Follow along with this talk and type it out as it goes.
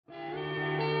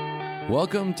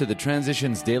Welcome to the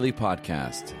Transitions Daily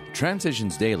podcast.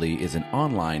 Transitions Daily is an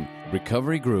online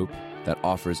recovery group that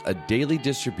offers a daily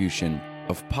distribution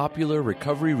of popular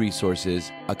recovery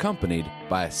resources accompanied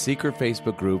by a secret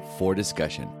Facebook group for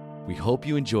discussion. We hope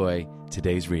you enjoy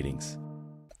today's readings.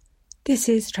 This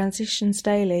is Transitions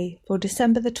Daily for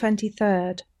December the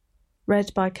 23rd,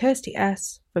 read by Kirsty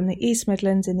S. from the East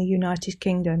Midlands in the United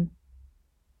Kingdom.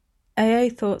 AA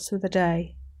Thoughts of the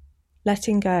Day.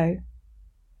 Letting go.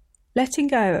 Letting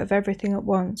go of everything at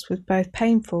once was both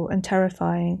painful and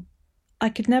terrifying. I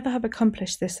could never have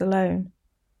accomplished this alone.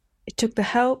 It took the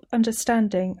help,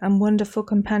 understanding, and wonderful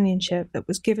companionship that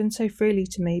was given so freely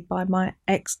to me by my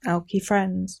ex-Alki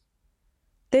friends.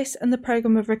 This and the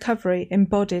programme of recovery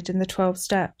embodied in the 12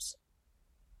 steps.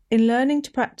 In learning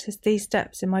to practice these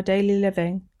steps in my daily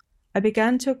living, I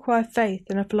began to acquire faith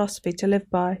in a philosophy to live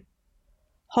by.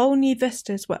 Whole new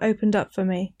vistas were opened up for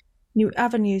me, new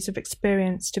avenues of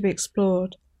experience to be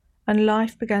explored, and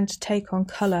life began to take on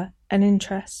colour and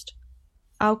interest.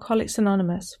 Alcoholics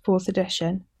Anonymous, 4th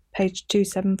edition, page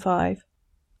 275.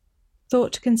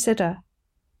 Thought to consider.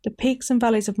 The peaks and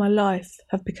valleys of my life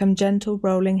have become gentle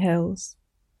rolling hills.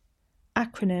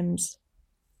 Acronyms.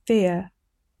 Fear.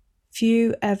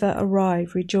 Few ever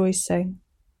arrive rejoicing.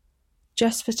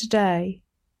 Just for today.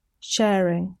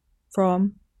 Sharing.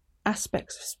 From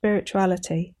Aspects of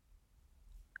Spirituality.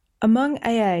 Among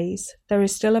AAs, there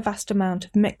is still a vast amount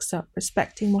of mix-up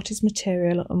respecting what is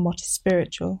material and what is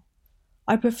spiritual.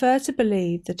 I prefer to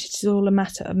believe that it is all a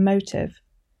matter of motive.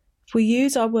 If we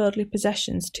use our worldly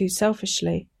possessions too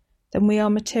selfishly, then we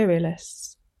are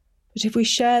materialists. But if we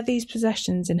share these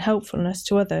possessions in helpfulness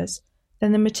to others,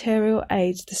 then the material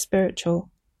aids the spiritual.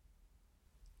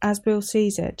 As Bill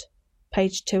sees it,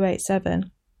 page 287.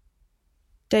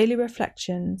 Daily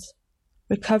Reflections.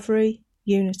 Recovery,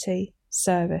 Unity,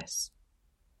 Service.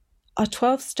 Our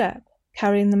 12th step,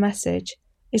 carrying the message,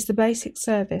 is the basic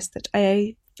service that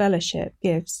AA Fellowship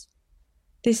gives.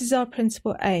 This is our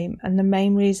principal aim and the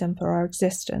main reason for our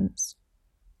existence.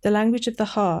 The Language of the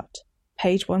Heart,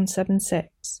 page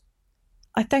 176.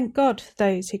 I thank God for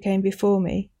those who came before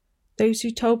me, those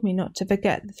who told me not to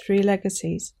forget the 3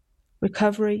 legacies: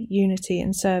 recovery, unity,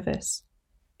 and service.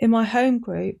 In my home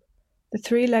group, the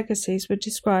 3 legacies were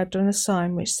described on a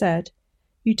sign which said,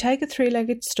 "You take a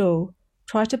 3-legged stool,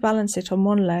 try to balance it on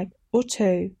 1 leg or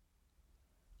 2.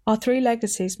 Our 3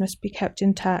 legacies must be kept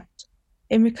intact.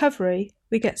 In recovery,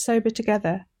 we get sober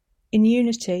together. In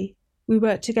unity, we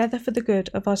work together for the good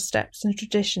of our steps and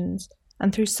traditions,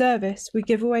 and through service, we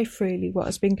give away freely what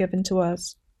has been given to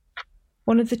us.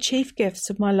 One of the chief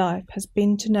gifts of my life has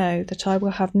been to know that I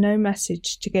will have no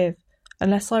message to give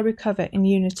unless I recover in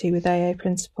unity with AA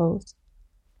principles."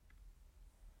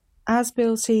 As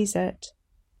Bill sees it.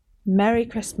 Merry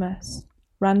Christmas.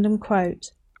 Random quote.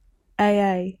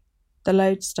 AA, the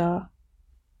lodestar.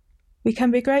 We can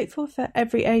be grateful for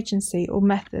every agency or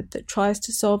method that tries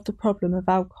to solve the problem of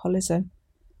alcoholism,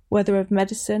 whether of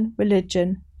medicine,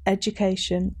 religion,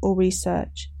 education, or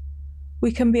research.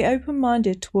 We can be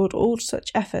open-minded toward all such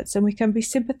efforts, and we can be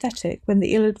sympathetic when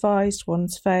the ill-advised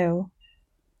ones fail.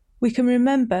 We can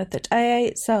remember that AA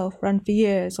itself ran for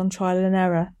years on trial and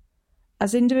error.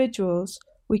 As individuals,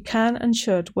 we can and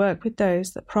should work with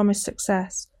those that promise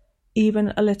success,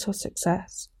 even a little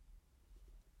success.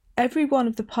 Every one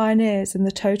of the pioneers in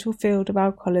the total field of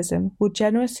alcoholism will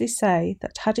generously say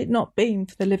that had it not been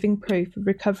for the living proof of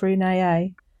recovery in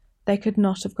AA, they could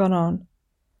not have gone on.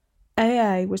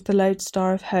 AA was the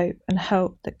lodestar of hope and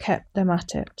help that kept them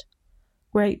at it.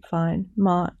 Grapevine,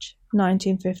 March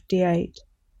 1958.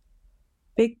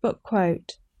 Big Book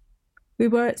quote. We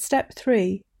were at step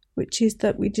 3, which is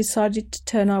that we decided to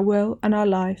turn our will and our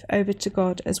life over to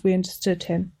God as we understood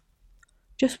Him.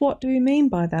 Just what do we mean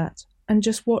by that? And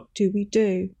just what do we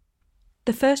do?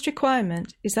 The first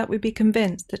requirement is that we be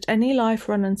convinced that any life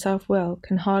run on self-will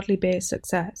can hardly be a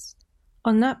success.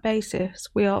 On that basis,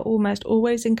 we are almost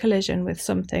always in collision with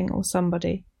something or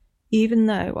somebody, even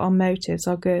though our motives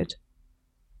are good.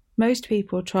 Most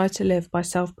people try to live by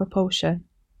self-propulsion.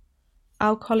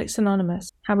 Alcoholics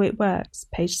Anonymous, How It Works,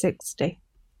 page 60.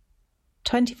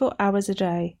 24 hours a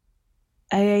day.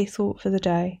 AA Thought for the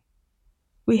Day.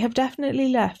 We have definitely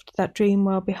left that dream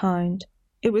world behind.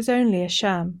 It was only a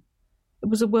sham. It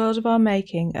was a world of our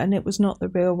making, and it was not the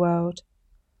real world.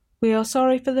 We are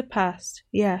sorry for the past,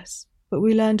 yes, but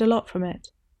we learned a lot from it.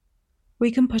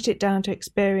 We can put it down to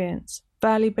experience,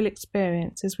 valuable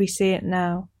experience as we see it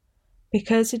now,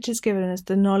 because it has given us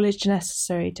the knowledge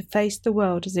necessary to face the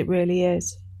world as it really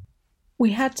is.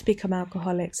 We had to become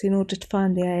alcoholics in order to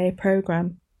find the AA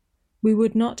program. We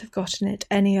would not have gotten it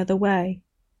any other way.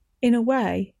 In a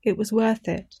way, it was worth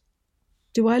it.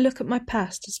 Do I look at my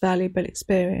past as valuable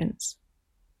experience?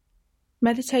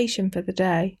 Meditation for the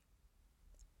day.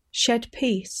 Shed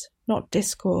peace, not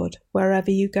discord, wherever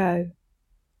you go.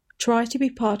 Try to be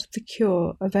part of the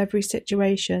cure of every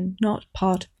situation, not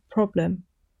part of the problem.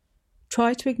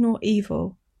 Try to ignore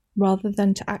evil rather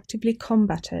than to actively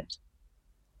combat it.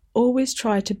 Always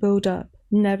try to build up,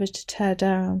 never to tear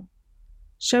down.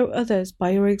 Show others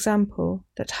by your example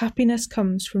that happiness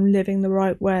comes from living the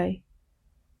right way.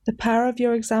 The power of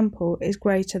your example is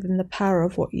greater than the power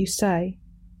of what you say.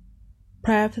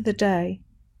 Prayer for the day.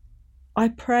 I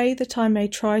pray that I may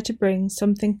try to bring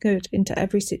something good into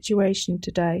every situation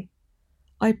today.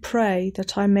 I pray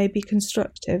that I may be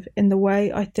constructive in the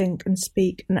way I think and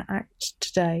speak and act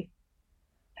today.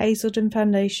 Hazelden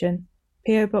Foundation,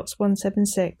 P.O. Box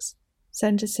 176,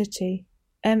 Centre City,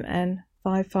 MN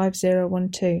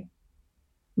 55012.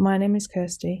 My name is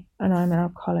Kirsty and I'm an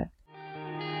alcoholic.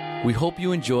 We hope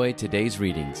you enjoyed today's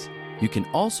readings. You can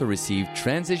also receive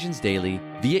Transitions Daily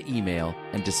via email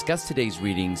and discuss today's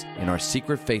readings in our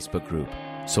secret Facebook group.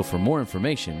 So for more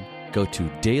information, go to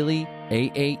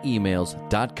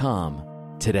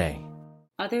dailyaaemails.com today.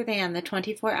 Other than the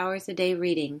 24 hours a day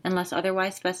reading, unless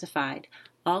otherwise specified,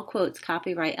 all quotes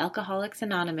copyright Alcoholics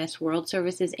Anonymous World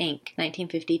Services, Inc.,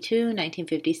 1952,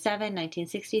 1957,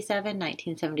 1967,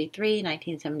 1973,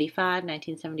 1975,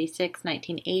 1976,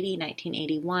 1980,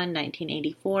 1981,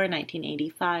 1984,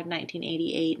 1985,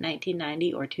 1988,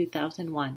 1990, or 2001.